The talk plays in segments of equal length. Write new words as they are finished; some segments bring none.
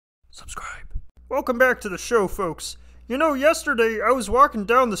subscribe. Welcome back to the show, folks. You know, yesterday I was walking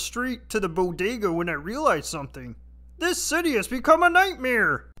down the street to the bodega when I realized something. This city has become a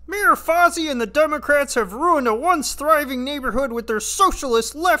nightmare. Mayor Fozzie and the Democrats have ruined a once thriving neighborhood with their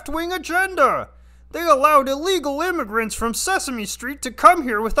socialist left-wing agenda. They allowed illegal immigrants from Sesame Street to come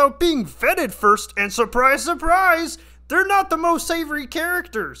here without being vetted first, and surprise, surprise, they're not the most savory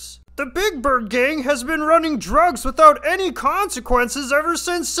characters. The Big Bird Gang has been running drugs without any consequences ever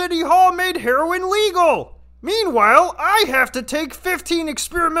since City Hall made heroin legal. Meanwhile, I have to take 15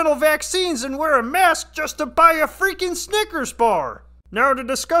 experimental vaccines and wear a mask just to buy a freaking Snickers bar. Now, to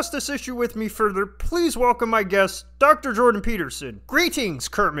discuss this issue with me further, please welcome my guest, Dr. Jordan Peterson. Greetings,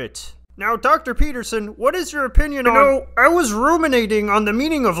 Kermit. Now, Dr. Peterson, what is your opinion on... You know, I was ruminating on the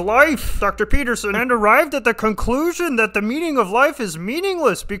meaning of life, Dr. Peterson, and arrived at the conclusion that the meaning of life is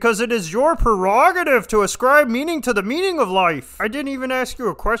meaningless because it is your prerogative to ascribe meaning to the meaning of life. I didn't even ask you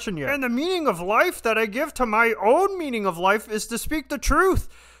a question yet. And the meaning of life that I give to my own meaning of life is to speak the truth.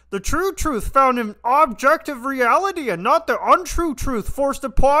 The true truth found in objective reality and not the untrue truth forced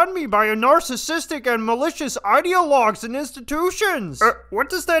upon me by a narcissistic and malicious ideologues and institutions. What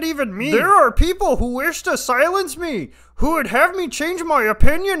does that even mean? There are people who wish to silence me, who would have me change my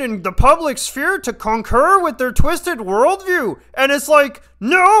opinion in the public sphere to concur with their twisted worldview. And it's like,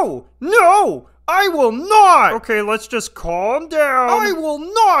 no, I will not! Okay, let's just calm down. I will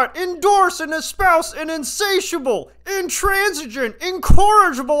not endorse and espouse an insatiable, intransigent,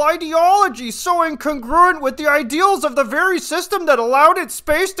 incorrigible ideology so incongruent with the ideals of the very system that allowed its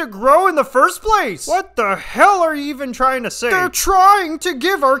space to grow in the first place. What the hell are you even trying to say? They're trying to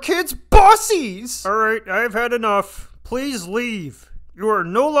give our kids bussies! Alright, I've had enough. Please leave. You are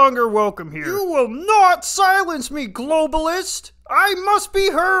no longer welcome here. You will not silence me, globalist! I must be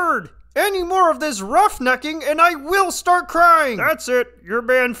heard! Any more of this roughnecking and I will start crying! That's it. You're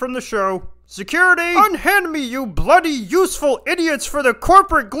banned from the show. Security! Unhand me, you bloody useful idiots for the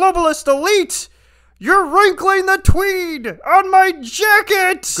corporate globalist elite! You're wrinkling the tweed on my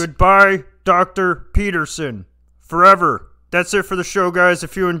jacket! Goodbye, Dr. Peterson. Forever. That's it for the show, guys.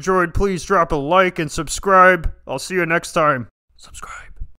 If you enjoyed, please drop a like and subscribe. I'll see you next time. Subscribe.